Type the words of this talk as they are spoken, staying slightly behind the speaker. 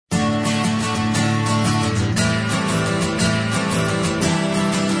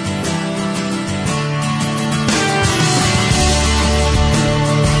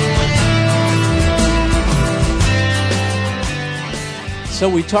So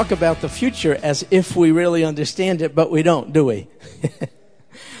we talk about the future as if we really understand it, but we don't, do we?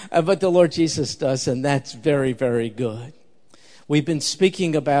 But the Lord Jesus does, and that's very, very good. We've been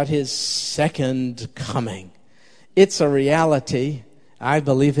speaking about his second coming. It's a reality. I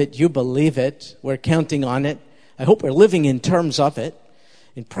believe it. You believe it. We're counting on it. I hope we're living in terms of it.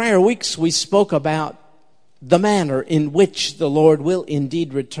 In prior weeks, we spoke about the manner in which the Lord will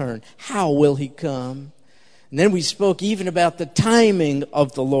indeed return. How will he come? And then we spoke even about the timing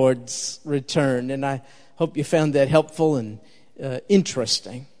of the Lord's return. And I hope you found that helpful and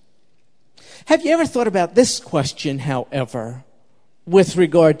interesting. Have you ever thought about this question, however, with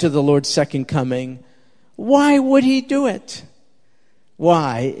regard to the Lord's second coming? Why would he do it?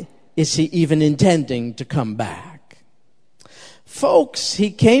 Why is he even intending to come back? Folks,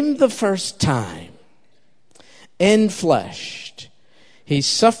 he came the first time, enfleshed. He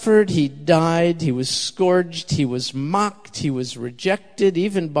suffered, he died, he was scourged, he was mocked, he was rejected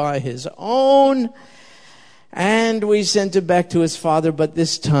even by his own. And we sent him back to his Father, but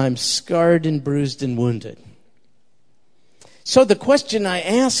this time scarred and bruised and wounded. So the question I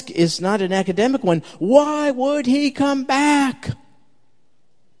ask is not an academic one. Why would he come back?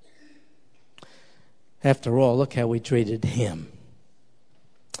 After all, look how we treated him.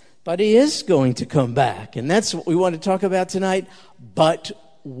 But he is going to come back, and that's what we want to talk about tonight. But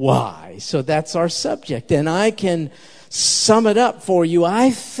why? So that's our subject, and I can sum it up for you,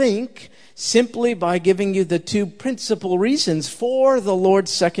 I think, simply by giving you the two principal reasons for the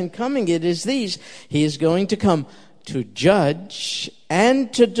Lord's second coming. It is these. He is going to come to judge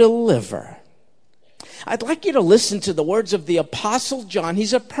and to deliver. I'd like you to listen to the words of the Apostle John.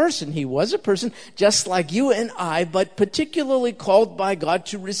 He's a person. He was a person just like you and I, but particularly called by God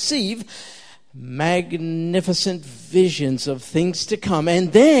to receive magnificent visions of things to come.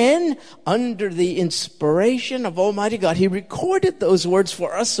 And then, under the inspiration of Almighty God, he recorded those words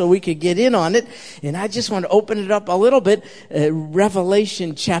for us so we could get in on it. And I just want to open it up a little bit.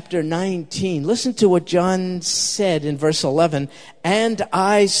 Revelation chapter 19. Listen to what John said in verse 11. And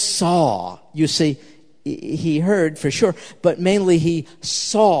I saw, you see, he heard for sure, but mainly he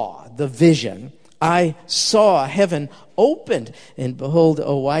saw the vision. I saw heaven opened, and behold,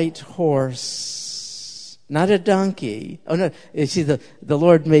 a white horse, not a donkey. Oh no, you see, the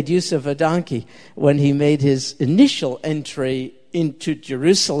Lord made use of a donkey when he made his initial entry into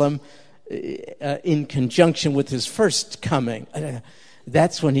Jerusalem in conjunction with his first coming.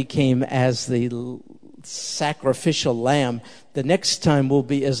 That's when he came as the sacrificial lamb. The next time will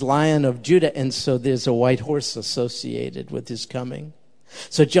be as Lion of Judah, and so there's a white horse associated with his coming.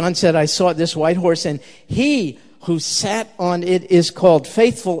 So John said, I saw this white horse, and he who sat on it is called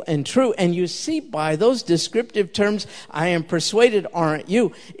Faithful and True. And you see by those descriptive terms, I am persuaded, aren't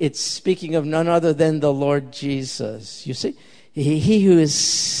you? It's speaking of none other than the Lord Jesus. You see? He who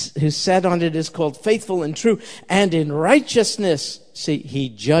sat on it is called Faithful and True, and in righteousness, see, he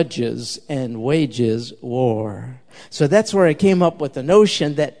judges and wages war. So that's where I came up with the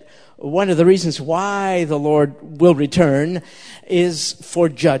notion that one of the reasons why the Lord will return is for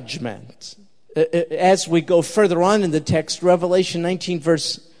judgment. As we go further on in the text, Revelation 19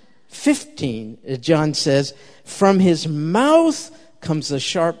 verse 15, John says, from his mouth comes a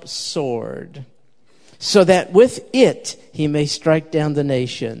sharp sword, so that with it he may strike down the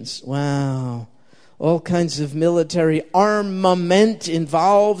nations. Wow. All kinds of military armament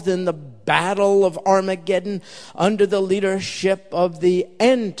involved in the battle of Armageddon under the leadership of the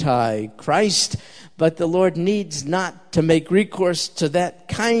Antichrist. But the Lord needs not to make recourse to that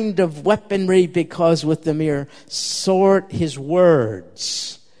kind of weaponry, because with the mere sword, his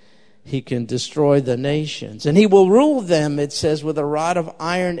words, he can destroy the nations. And he will rule them, it says, with a rod of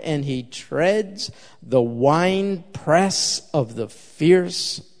iron, and he treads the winepress of the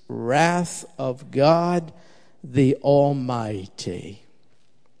fierce wrath of God the Almighty.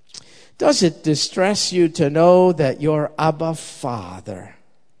 Does it distress you to know that your Abba Father,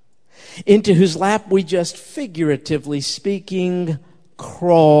 into whose lap we just figuratively speaking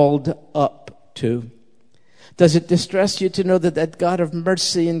crawled up to, does it distress you to know that that God of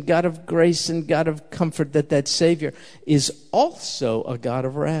mercy and God of grace and God of comfort, that Savior is also a God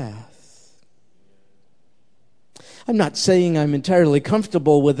of wrath? I'm not saying I'm entirely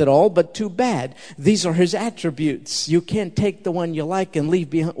comfortable with it all, but too bad. These are his attributes. You can't take the one you like and leave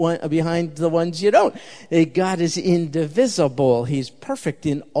behind the ones you don't. God is indivisible. He's perfect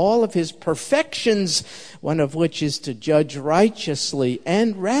in all of his perfections, one of which is to judge righteously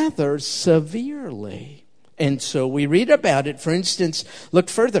and rather severely. And so we read about it. For instance, look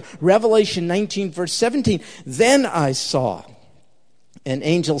further. Revelation 19 verse 17. Then I saw an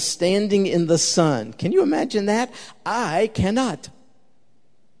angel standing in the sun. Can you imagine that? I cannot.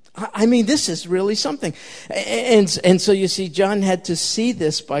 I mean, this is really something. And so you see, John had to see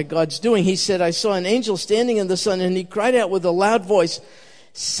this by God's doing. He said, I saw an angel standing in the sun, and he cried out with a loud voice,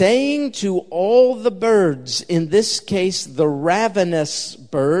 saying to all the birds, in this case the ravenous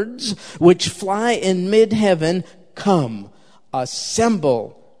birds, which fly in mid-heaven, come,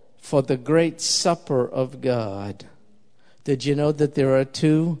 assemble for the great supper of God. Did you know that there are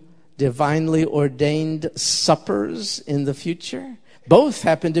 2 divinely ordained suppers in the future? Both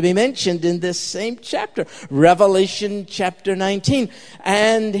happen to be mentioned in this same chapter, Revelation chapter 19.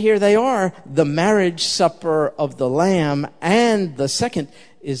 And here they are, the marriage supper of the Lamb, and the second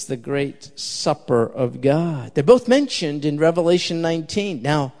is the great supper of God. They're both mentioned in Revelation 19.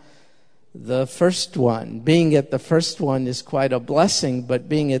 Now, the first one, being at the first one is quite a blessing, but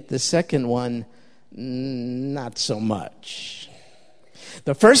being at the second one, not so much.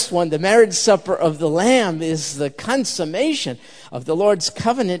 The first one, the marriage supper of the Lamb, is the consummation of the Lord's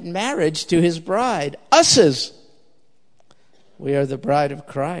covenant marriage to his bride, us's. We are the bride of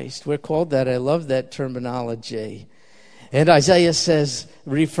Christ. We're called that. I love that terminology. And Isaiah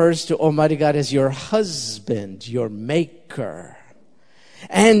refers to Almighty God as your husband, your maker.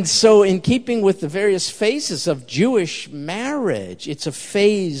 And so in keeping with the various phases of Jewish marriage, it's a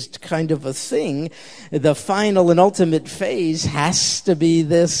phased kind of a thing. The final and ultimate phase has to be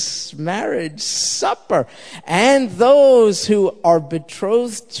this marriage supper. And those who are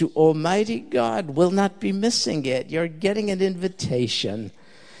betrothed to Almighty God will not be missing it. You're getting an invitation.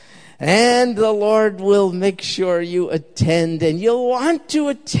 And the Lord will make sure you attend, and you'll want to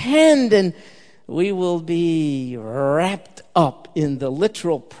attend, and we will be wrapped up in the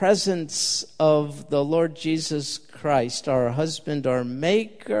literal presence of the Lord Jesus Christ, our husband, our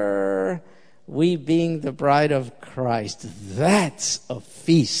maker, we being the bride of Christ. That's a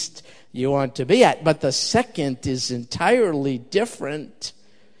feast you want to be at. But the second is entirely different.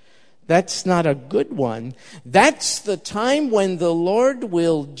 That's not a good one. That's the time when the Lord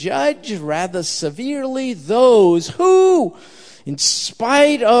will judge rather severely those who, in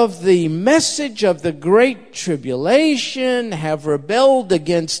spite of the message of the Great Tribulation, have rebelled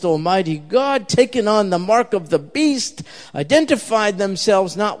against Almighty God, taken on the mark of the beast, identified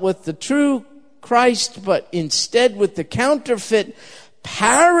themselves not with the true Christ, but instead with the counterfeit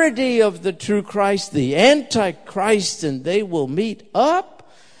parody of the true Christ, the Antichrist, and they will meet up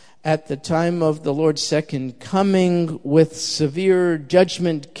at the time of the Lord's second coming with severe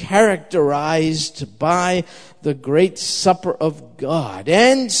judgment characterized by the great supper of God.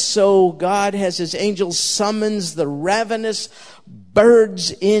 And so God has his angels summons the ravenous birds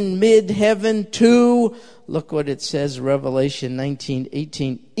in mid-heaven to, look what it says, Revelation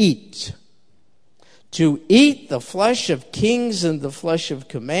 19:18, eat. To eat the flesh of kings and the flesh of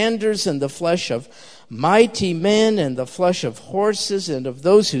commanders and the flesh of mighty men and the flesh of horses and of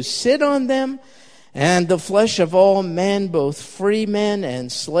those who sit on them and the flesh of all men, both free men and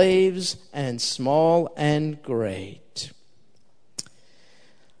slaves and small and great.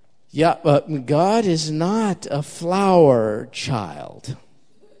 Yeah, but God is not a flower child.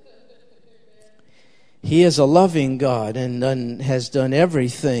 He is a loving God and has done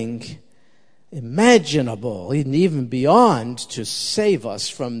everything imaginable, and even beyond, to save us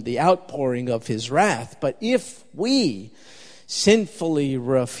from the outpouring of his wrath. But if we sinfully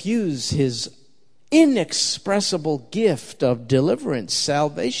refuse his inexpressible gift of deliverance,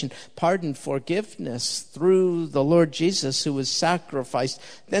 salvation, pardon, forgiveness through the Lord Jesus who was sacrificed,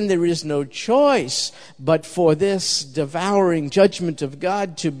 then there is no choice but for this devouring judgment of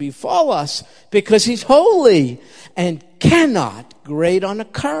God to befall us, because he's holy and cannot grade on a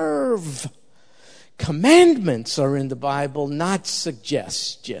curve. Commandments are in the Bible, not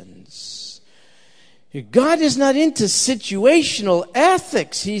suggestions. God is not into situational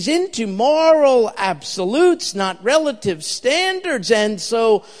ethics. He's into moral absolutes, not relative standards. And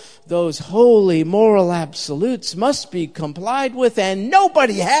so those holy moral absolutes must be complied with, and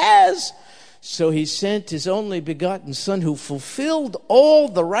nobody has. So he sent his only begotten Son, who fulfilled all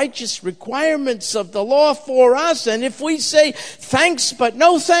the righteous requirements of the law for us. And if we say thanks but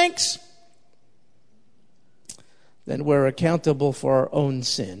no thanks, then we're accountable for our own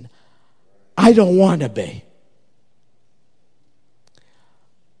sin. I don't want to be.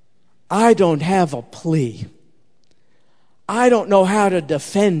 I don't have a plea. I don't know how to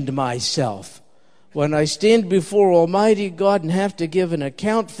defend myself when I stand before Almighty God and have to give an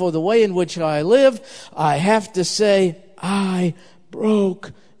account for the way in which I live. I have to say, I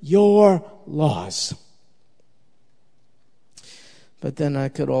broke your laws. But then I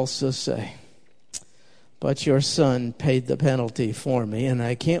could also say, but your Son paid the penalty for me, and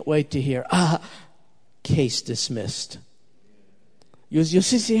I can't wait to hear, case dismissed. You'll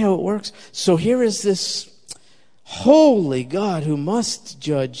see how it works. So here is this holy God who must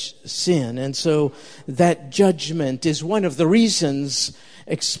judge sin. And so that judgment is one of the reasons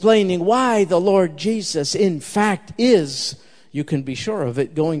explaining why the Lord Jesus, in fact, is, you can be sure of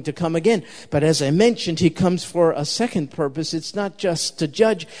it, going to come again. But as I mentioned, he comes for a second purpose. It's not just to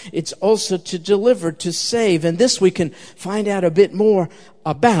judge, it's also to deliver, to save. And this we can find out a bit more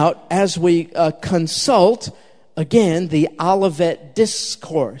about as we consult, again, the Olivet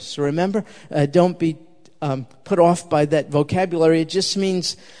Discourse. Remember, don't be put off by that vocabulary. It just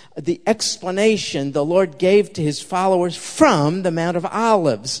means the explanation the Lord gave to his followers from the Mount of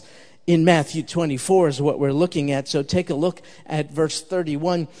Olives. In Matthew 24 is what we're looking at. So take a look at verse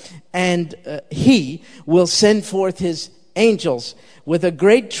 31. And he will send forth his angels with a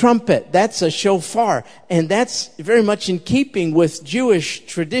great trumpet. That's a shofar. And that's very much in keeping with Jewish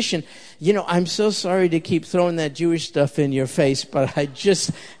tradition. You know, I'm so sorry to keep throwing that Jewish stuff in your face, but I just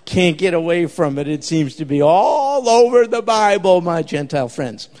can't get away from it. It seems to be all over the Bible, my Gentile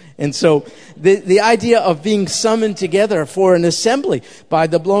friends. And so the idea of being summoned together for an assembly by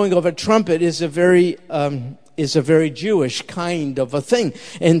the blowing of a trumpet is a very Jewish kind of a thing.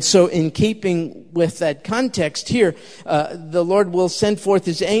 And so in keeping with that context here, the Lord will send forth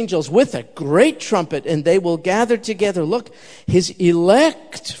his angels with a great trumpet, and they will gather together, look, his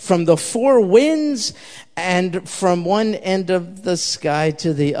elect from the four winds and from one end of the sky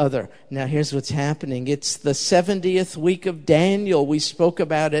to the other. Now here's what's happening. It's the 70th week of Daniel. We spoke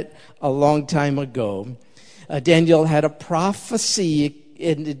about it a long time ago. Daniel had a prophecy,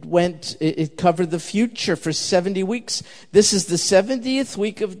 and it covered the future for 70 weeks. This is the 70th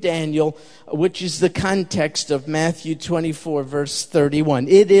week of Daniel, which is the context of Matthew 24, verse 31.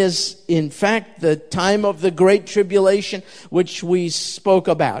 It is, in fact, the time of the Great Tribulation, which we spoke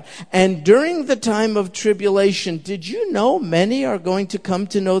about. And during the time of tribulation, did you know many are going to come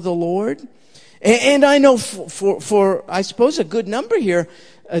to know the Lord? And I know for I suppose, a good number here,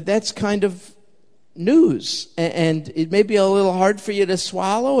 that's kind of news, and it may be a little hard for you to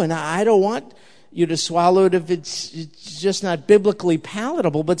swallow, and I don't want you to swallow it if it's just not biblically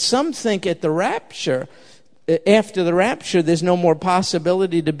palatable. But some think at the rapture, after the rapture, there's no more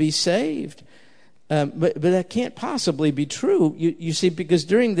possibility to be saved. But that can't possibly be true. You see, because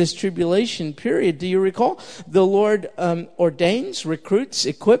during this tribulation period, do you recall, the Lord ordains, recruits,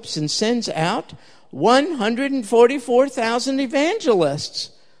 equips, and sends out 144,000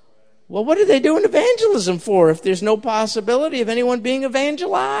 evangelists. Well, what are they doing evangelism for if there's no possibility of anyone being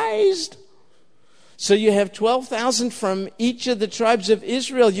evangelized? So you have 12,000 from each of the tribes of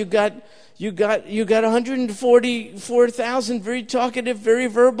Israel. You got 144,000 very talkative, very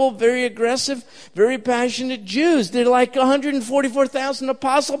verbal, very aggressive, very passionate Jews. They're like 144,000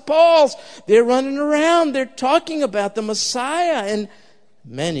 Apostle Pauls. They're running around. They're talking about the Messiah, and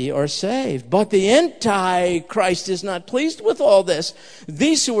many are saved. But the Antichrist is not pleased with all this.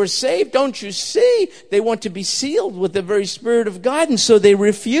 These who are saved, don't you see? They want to be sealed with the very Spirit of God, and so they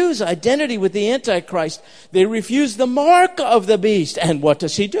refuse identity with the Antichrist. They refuse the mark of the beast. And what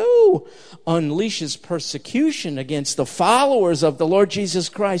does he do? Unleashes persecution against the followers of the Lord Jesus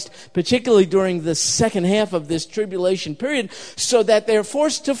Christ, particularly during the second half of this tribulation period, so that they're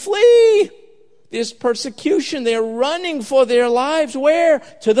forced to flee this persecution. They're running for their lives. Where?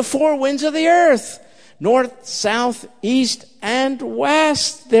 To the four winds of the earth. North, south, east, and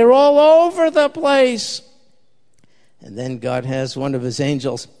west. They're all over the place. And then God has one of his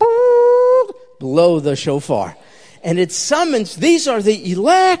angels blow the shofar. And it summons, these are the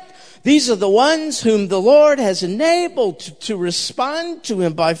elect. These are the ones whom the Lord has enabled to respond to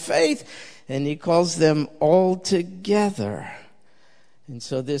him by faith. And he calls them all together. And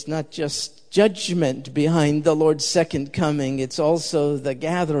so there's not just judgment behind the Lord's second coming. It's also the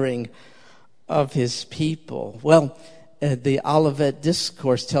gathering of his people. Well, the Olivet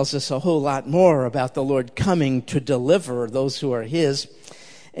Discourse tells us a whole lot more about the Lord coming to deliver those who are his.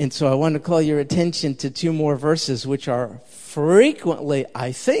 And so I want to call your attention to two more verses which are frequently,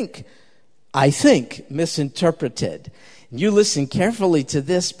 I think, misinterpreted. You listen carefully to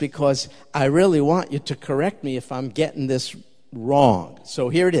this, because I really want you to correct me if I'm getting this wrong. So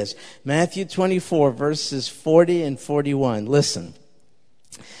here it is. Matthew 24, verses 40 and 41. Listen.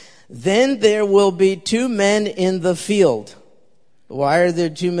 Then there will be two men in the field. Why are there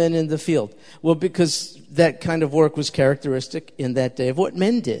two men in the field? Well, because that kind of work was characteristic in that day of what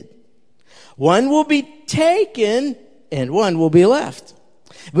men did. One will be taken and one will be left.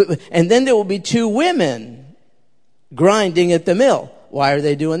 And then there will be two women grinding at the mill. Why are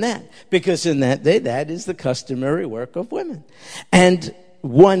they doing that? Because in that day, that is the customary work of women. And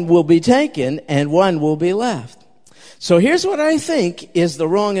one will be taken and one will be left. So here's what I think is the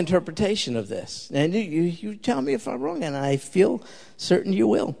wrong interpretation of this. And you tell me if I'm wrong, and I feel certain you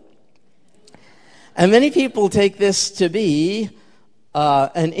will. And many people take this to be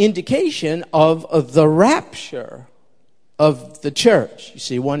an indication of the rapture of the church. You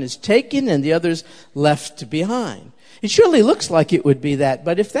see, one is taken and the other's left behind. It surely looks like it would be that,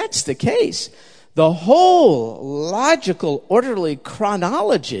 but if that's the case, the whole logical, orderly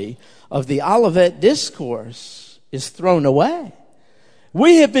chronology of the Olivet Discourse is thrown away.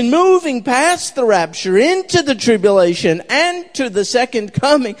 We have been moving past the rapture into the tribulation and to the second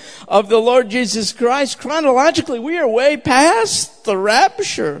coming of the Lord Jesus Christ. Chronologically, we are way past the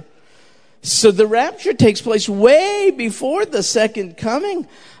rapture. So the rapture takes place way before the second coming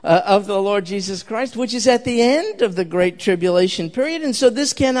of the Lord Jesus Christ, which is at the end of the Great Tribulation period. And so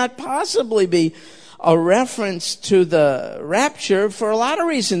this cannot possibly be a reference to the rapture for a lot of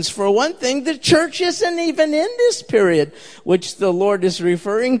reasons. For one thing, the church isn't even in this period, which the Lord is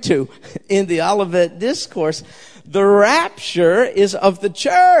referring to in the Olivet Discourse. The rapture is of the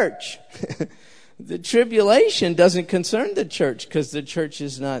church. The tribulation doesn't concern the church because the church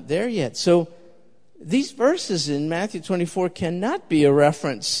is not there yet. So these verses in Matthew 24 cannot be a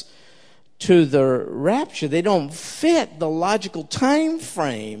reference to the rapture. They don't fit the logical time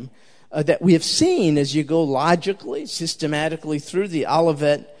frame that we have seen as you go logically, systematically through the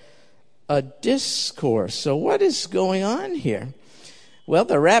Olivet Discourse. So what is going on here? Well,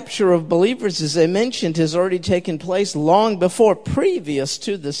 the rapture of believers, as I mentioned, has already taken place long before, previous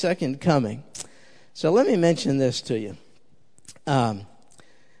to the second coming. So let me mention this to you. Would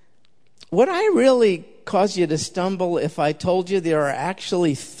I really cause you to stumble if I told you there are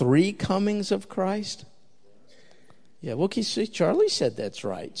actually 3 comings of Christ? Yeah, well, you see, Charlie said that's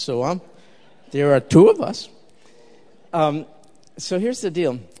right. So there are 2 of us. So here's the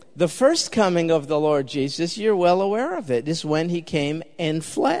deal. The first coming of the Lord Jesus, you're well aware of it, is when he came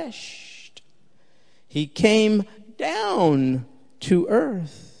enfleshed. He came down to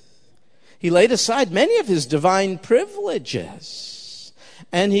earth. He laid aside many of his divine privileges,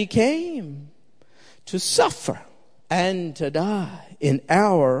 and he came to suffer and to die in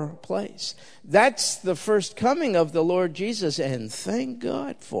our place. That's the first coming of the Lord Jesus, and thank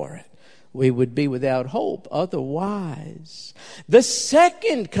God for it. We would be without hope otherwise. The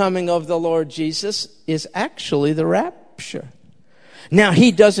second coming of the Lord Jesus is actually the rapture. Now,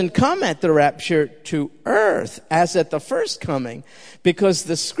 he doesn't come at the rapture to earth as at the first coming, because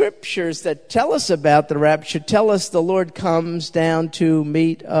the scriptures that tell us about the rapture tell us the Lord comes down to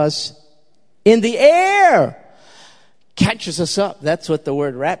meet us in the air. Catches us up. That's what the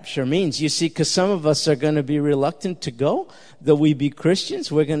word rapture means. You see, because some of us are going to be reluctant to go, though we be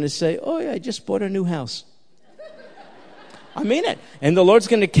Christians. We're going to say, oh yeah, I just bought a new house. I mean it. And the Lord's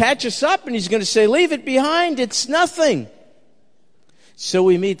going to catch us up and he's going to say, leave it behind. It's nothing. So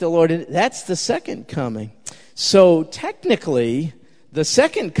we meet the Lord. That's the second coming. So technically, the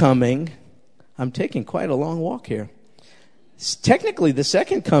second coming, I'm taking quite a long walk here. Technically, the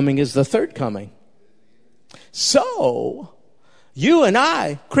second coming is the third coming. So, you and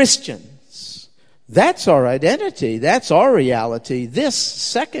I, Christians, that's our identity. That's our reality. This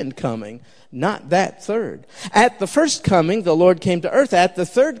second coming, not that third. At the first coming, the Lord came to earth. At the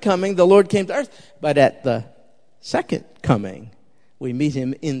third coming, the Lord came to earth. But at the second coming, we meet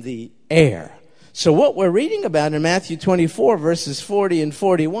him in the air. So what we're reading about in Matthew 24, verses 40 and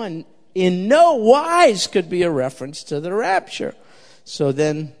 41, in no wise could be a reference to the rapture. So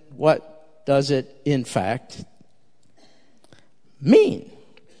then, what does it, in fact, mean?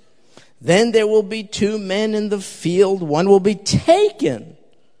 Then there will be 2 men in the field. One will be taken.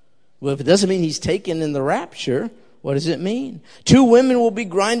 Well, if it doesn't mean he's taken in the rapture, what does it mean? 2 women will be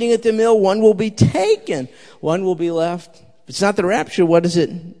grinding at the mill. One will be taken. One will be left. If it's not the rapture, what does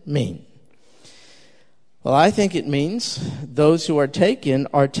it mean? Well, I think it means those who are taken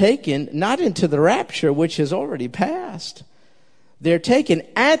not into the rapture, which has already passed. They're taken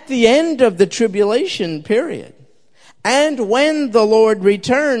at the end of the tribulation period. And when the Lord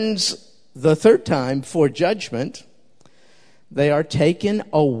returns the third time for judgment, they are taken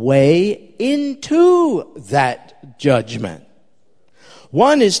away into that judgment.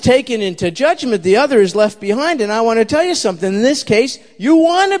 One is taken into judgment, the other is left behind. And I want to tell you something. In this case, you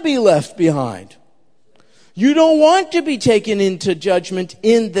want to be left behind. You don't want to be taken into judgment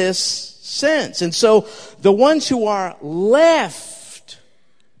in this sense. And so the ones who are left,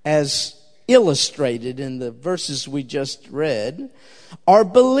 as illustrated in the verses we just read, are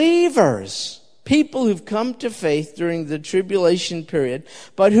believers, people who've come to faith during the tribulation period,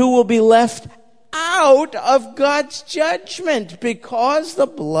 but who will be left out of God's judgment because the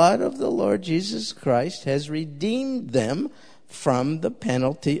blood of the Lord Jesus Christ has redeemed them from the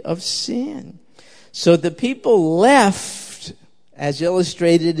penalty of sin. So the people left, as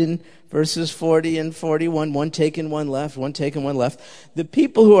illustrated in verses 40 and 41, one taken, one left, one taken, one left. The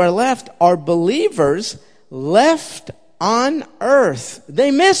people who are left are believers left on earth.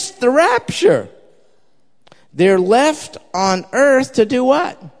 They missed the rapture. They're left on earth to do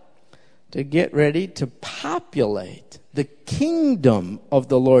what? To get ready to populate the kingdom of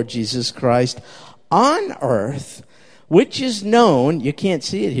the Lord Jesus Christ on earth, which is known, you can't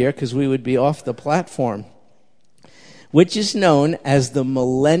see it here because we would be off the platform, which is known as the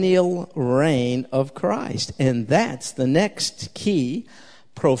millennial reign of Christ. And that's the next key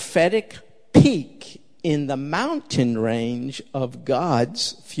prophetic peak in the mountain range of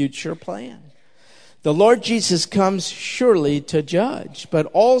God's future plan. The Lord Jesus comes surely to judge, but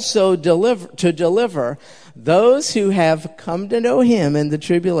also to deliver those who have come to know him in the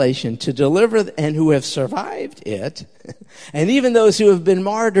tribulation, to deliver and who have survived it, and even those who have been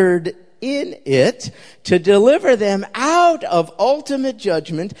martyred in it, to deliver them out of ultimate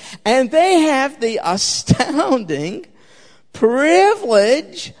judgment. And they have the astounding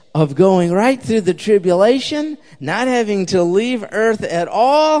privilege of going right through the tribulation, not having to leave earth at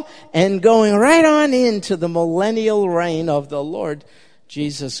all, and going right on into the millennial reign of the Lord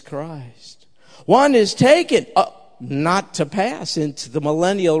Jesus Christ. One is taken not to pass into the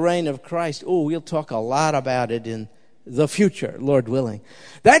millennial reign of Christ. Oh, we'll talk a lot about it in the future, Lord willing.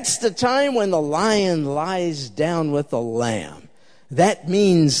 That's the time when the lion lies down with the lamb. That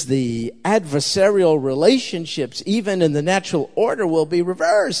means the adversarial relationships, even in the natural order, will be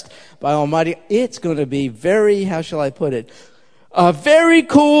reversed by Almighty. It's going to be very, how shall I put it, a very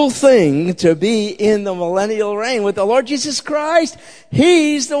cool thing to be in the millennial reign with the Lord Jesus Christ.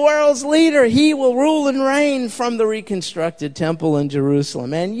 He's the world's leader. He will rule and reign from the reconstructed temple in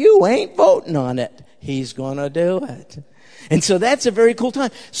Jerusalem. And you ain't voting on it. He's going to do it. And so that's a very cool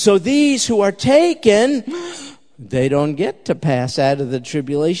time. So these who are taken, they don't get to pass out of the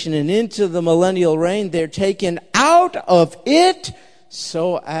tribulation and into the millennial reign. They're taken out of it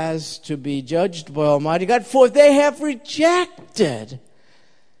so as to be judged by Almighty God, for they have rejected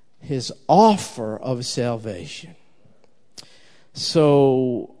his offer of salvation.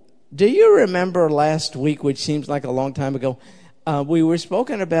 So, do you remember last week, which seems like a long time ago, we were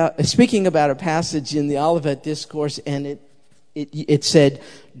speaking about a passage in the Olivet Discourse, and it said,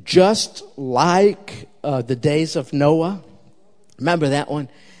 just like the days of Noah. Remember that one?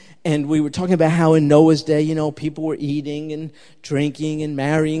 And we were talking about how in Noah's day, people were eating and drinking and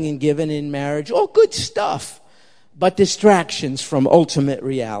marrying and giving in marriage. All good stuff, but distractions from ultimate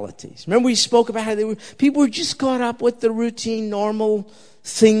realities. Remember we spoke about how people were just caught up with the routine, normal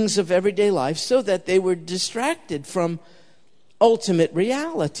things of everyday life so that they were distracted from ultimate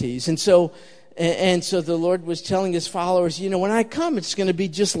realities. And so the Lord was telling his followers, when I come, it's going to be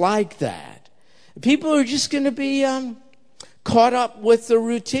just like that. People are just going to be caught up with the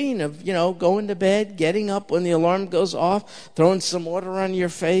routine of, going to bed, getting up when the alarm goes off, throwing some water on your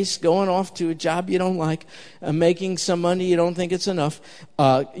face, going off to a job you don't like, making some money you don't think it's enough,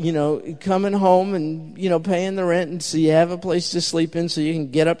 coming home and, paying the rent and so you have a place to sleep in so you can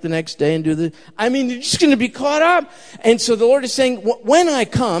get up the next day and you're just going to be caught up. And so the Lord is saying, when I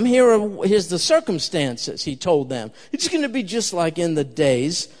come, here's the circumstances, he told them. It's going to be just like in the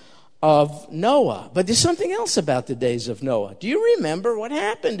days of Noah. But there's something else about the days of Noah. Do you remember what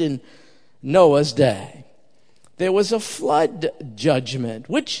happened in Noah's day? There was a flood judgment,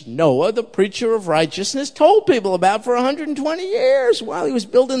 which Noah, the preacher of righteousness, told people about for 120 years while he was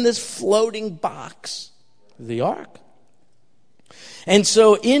building this floating box, the ark. And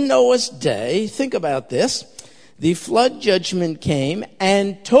so in Noah's day, think about this, the flood judgment came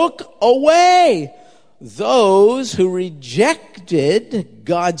and took away those who rejected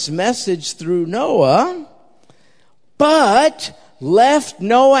God's message through Noah, but left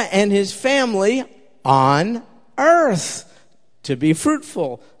Noah and his family on earth to be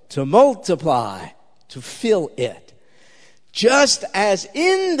fruitful, to multiply, to fill it. Just as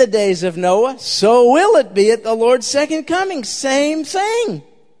in the days of Noah, so will it be at the Lord's second coming. Same thing.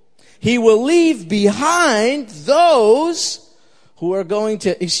 He will leave behind those who are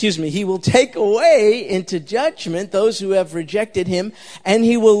he will take away into judgment those who have rejected him, and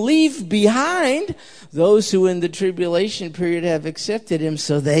he will leave behind those who in the tribulation period have accepted him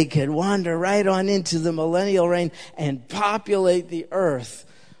so they could wander right on into the millennial reign and populate the earth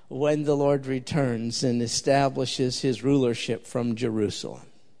when the Lord returns and establishes his rulership from Jerusalem.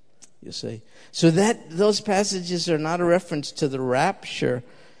 You see? So those passages are not a reference to the rapture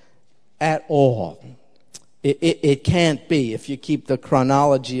at all. It can't be if you keep the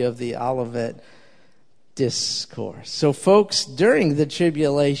chronology of the Olivet Discourse. So folks, during the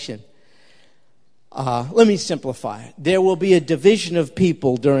tribulation, let me simplify it. There will be a division of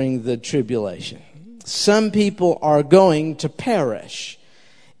people during the tribulation. Some people are going to perish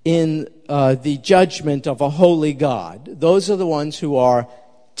in the judgment of a holy God. Those are the ones who are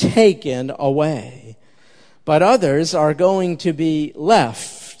taken away. But others are going to be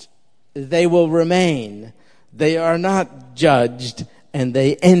left. They will remain. They are not judged, and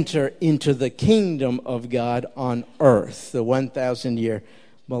they enter into the kingdom of God on earth, the 1,000-year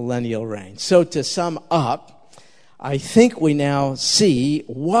millennial reign. So to sum up, I think we now see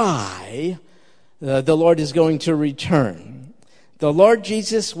why the Lord is going to return. The Lord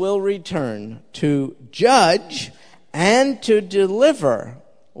Jesus will return to judge and to deliver.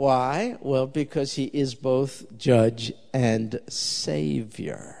 Why? Well, because he is both judge and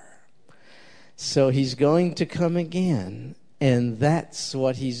savior. So he's going to come again, and that's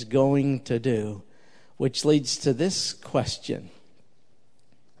what he's going to do, which leads to this question.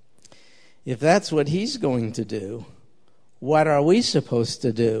 If that's what he's going to do, what are we supposed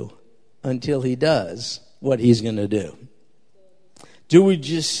to do until he does what he's going to do? Do we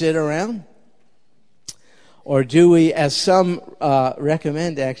just sit around? Or do we, as some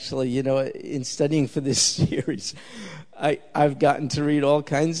recommend actually, in studying for this series, I've gotten to read all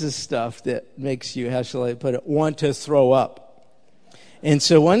kinds of stuff that makes you, how shall I put it, want to throw up. And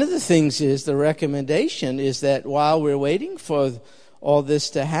so one of the things is, the recommendation is that while we're waiting for all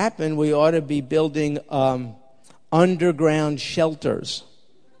this to happen, we ought to be building underground shelters.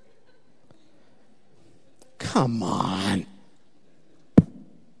 Come on.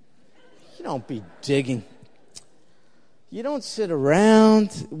 You don't be digging. You don't sit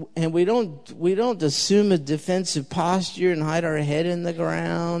around, and we don't assume a defensive posture and hide our head in the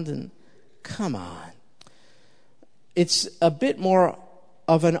ground. And come on. It's a bit more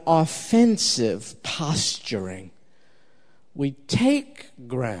of an offensive posturing. We take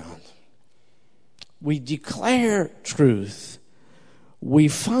ground. We declare truth. We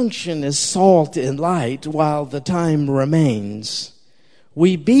function as salt and light while the time remains.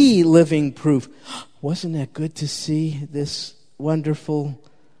 We be living proof. Wasn't that good to see this wonderful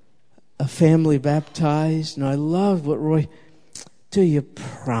family baptized? And I loved what Roy... Do you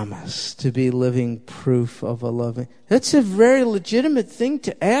promise to be living proof of a loving... That's a very legitimate thing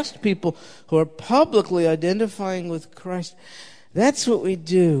to ask people who are publicly identifying with Christ. That's what we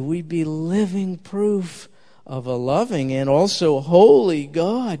do. We be living proof of a loving and also holy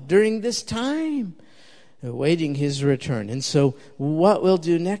God during this time, awaiting his return. And so what we'll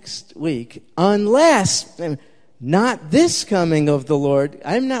do next week, unless not this coming of the Lord,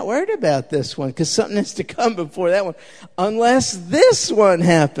 I'm not worried about this one because something has to come before that one, unless this one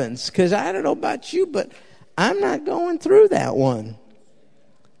happens, because I don't know about you, but I'm not going through that one.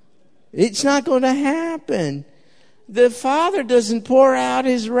 It's not going to happen. The Father doesn't pour out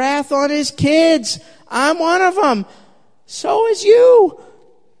his wrath on his kids. I'm one of them. So is you,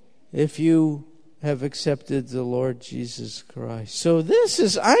 if you have accepted the Lord Jesus Christ. So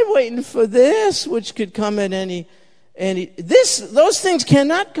I'm waiting for this, which could come at those things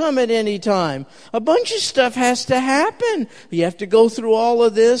cannot come at any time. A bunch of stuff has to happen. You have to go through all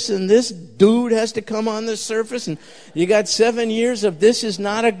of this, and this dude has to come on the surface, and you got 7 years of this is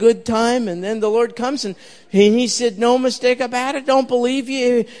not a good time, and then the Lord comes, and he said, no mistake about it, don't believe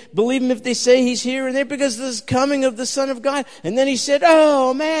you. Believe him if they say he's here and there, because of this coming of the Son of God. And then he said,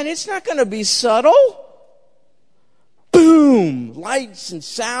 oh man, it's not going to be subtle. Boom! Lights and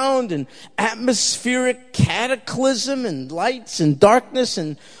sound and atmospheric cataclysm and lights and darkness.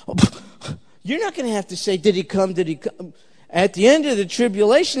 And you're not going to have to say, did he come? Did he come? At the end of the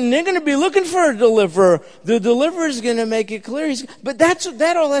tribulation, they're going to be looking for a deliverer. The deliverer is going to make it clear. But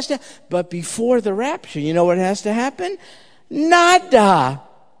that all has to happen. But before the rapture, you know what has to happen? Nada.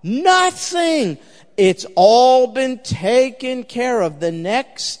 Nothing. It's all been taken care of. The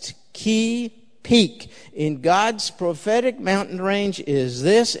next key peak in God's prophetic mountain range is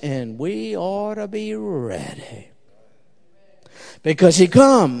this, and we ought to be ready. Because he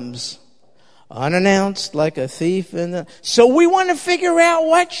comes unannounced like a thief in the... So we want to figure out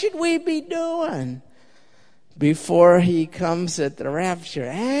what should we be doing before he comes at the rapture.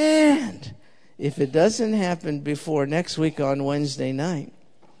 And if it doesn't happen before next week on Wednesday night,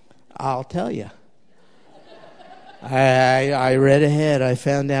 I'll tell you. I read ahead. I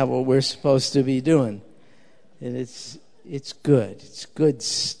found out what we're supposed to be doing. And it's good. It's good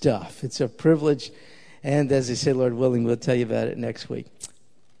stuff. It's a privilege. And as I said, Lord willing, we'll tell you about it next week.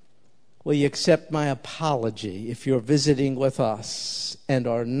 will you accept my apology if you're visiting with us and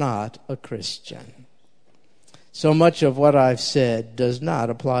are not a Christian? So much of what I've said does not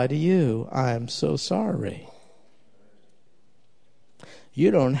apply to you. I am so sorry.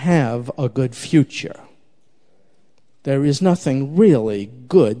 You don't have a good future. There is nothing really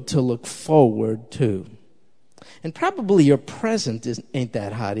good to look forward to. And probably your present ain't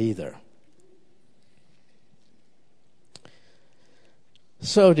that hot either.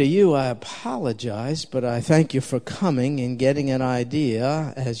 So to you, I apologize, but I thank you for coming and getting an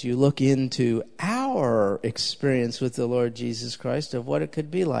idea as you look into our experience with the Lord Jesus Christ of what it could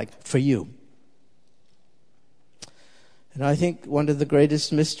be like for you. And I think one of the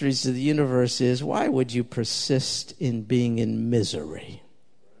greatest mysteries of the universe is, why would you persist in being in misery?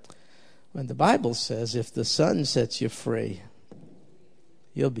 When the Bible says, if the Son sets you free,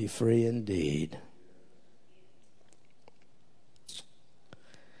 you'll be free indeed.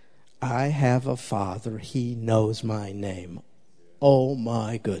 I have a Father. He knows my name. Oh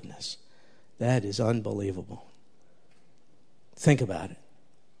my goodness. That is unbelievable. Think about it.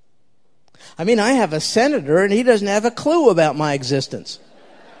 I mean, I have a senator and he doesn't have a clue about my existence.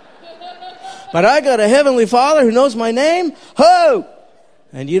 But I got a heavenly Father who knows my name. Ho!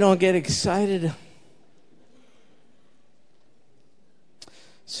 And you don't get excited.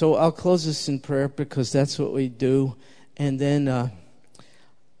 So I'll close this in prayer because that's what we do. And then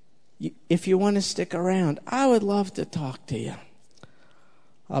if you want to stick around, I would love to talk to you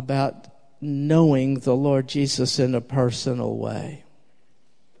about knowing the Lord Jesus in a personal way.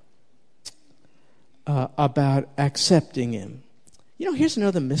 About accepting him. You know, here's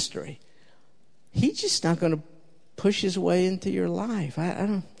another mystery. He's just not going to push his way into your life.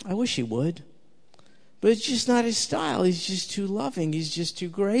 I wish he would. But it's just not his style. He's just too loving. He's just too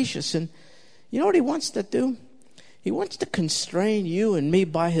gracious. And you know what he wants to do? He wants to constrain you and me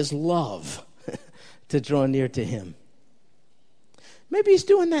by his love to draw near to him. Maybe he's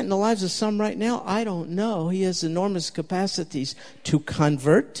doing that in the lives of some right now. I don't know. He has enormous capacities to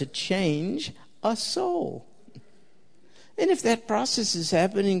convert, to change a soul. And if that process is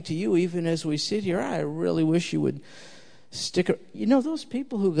happening to you, even as we sit here, I really wish you would stick. You know, those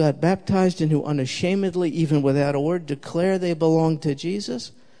people who got baptized and who unashamedly, even without a word, declare they belong to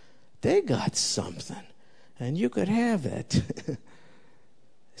Jesus, they got something. And you could have it.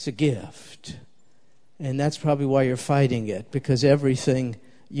 It's a gift. And that's probably why you're fighting it, because everything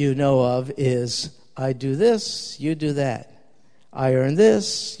you know of is, I do this, you do that. I earn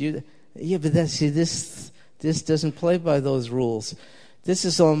this, you... Yeah, but this doesn't play by those rules. This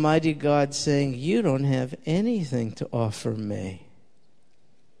is Almighty God saying, you don't have anything to offer me.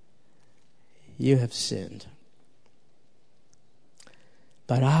 You have sinned.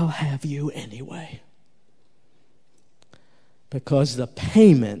 But I'll have you anyway. Because the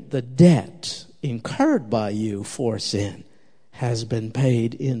payment, the debt incurred by you for sin has been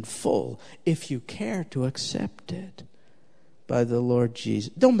paid in full, if you care to accept it. By the Lord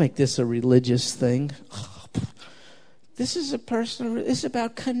Jesus. Don't make this a religious thing. This is a personal, it's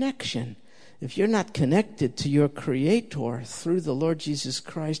about connection. If you're not connected to your Creator through the Lord Jesus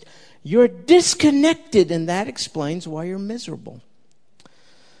Christ, you're disconnected, and that explains why you're miserable.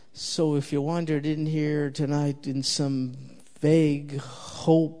 So if you wandered in here tonight in some vague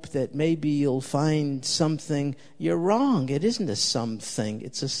hope that maybe you'll find something, you're wrong. It isn't a something,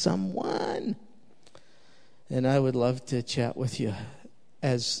 it's a someone. And I would love to chat with you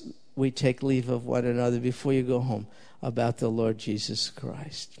as we take leave of one another before you go home about the Lord Jesus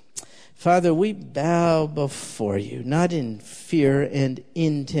Christ. Father, we bow before you, not in fear and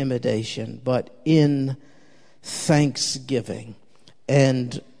intimidation, but in thanksgiving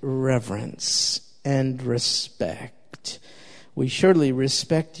and reverence and respect. We surely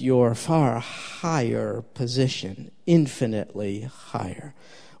respect your far higher position, infinitely higher.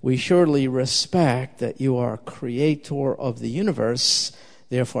 We surely respect that you are creator of the universe,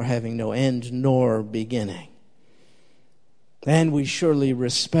 therefore having no end nor beginning. And we surely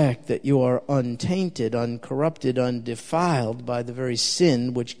respect that you are untainted, uncorrupted, undefiled by the very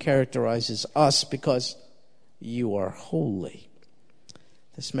sin which characterizes us, because you are holy.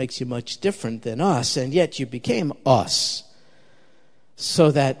 This makes you much different than us, and yet you became us,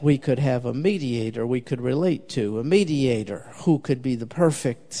 so that we could have a mediator we could relate to, a mediator who could be the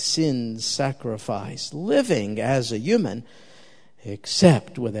perfect sin sacrifice, living as a human,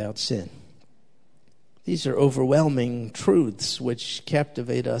 except without sin. These are overwhelming truths which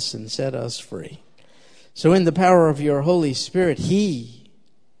captivate us and set us free. So in the power of your Holy Spirit, He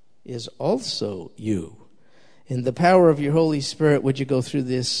is also you. In the power of your Holy Spirit, would you go through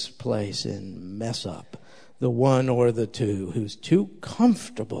this place and mess up the one or the two who's too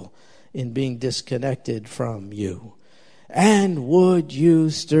comfortable in being disconnected from you. And would you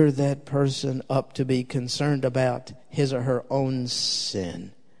stir that person up to be concerned about his or her own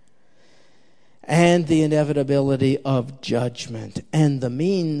sin and the inevitability of judgment and the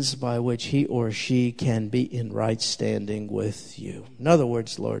means by which he or she can be in right standing with you. In other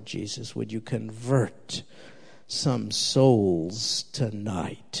words, Lord Jesus, would you convert some souls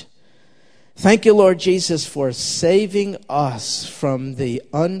tonight? Thank you, Lord Jesus, for saving us from the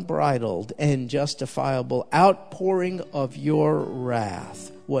unbridled and justifiable outpouring of your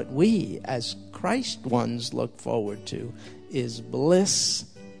wrath. What we, as Christ ones, look forward to is bliss,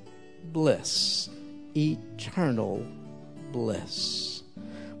 bliss, eternal bliss.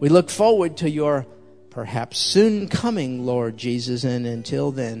 We look forward to your perhaps soon coming, Lord Jesus, and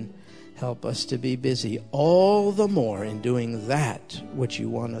until then, help us to be busy all the more in doing that which you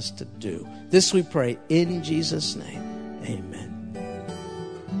want us to do. This we pray in Jesus' name. Amen.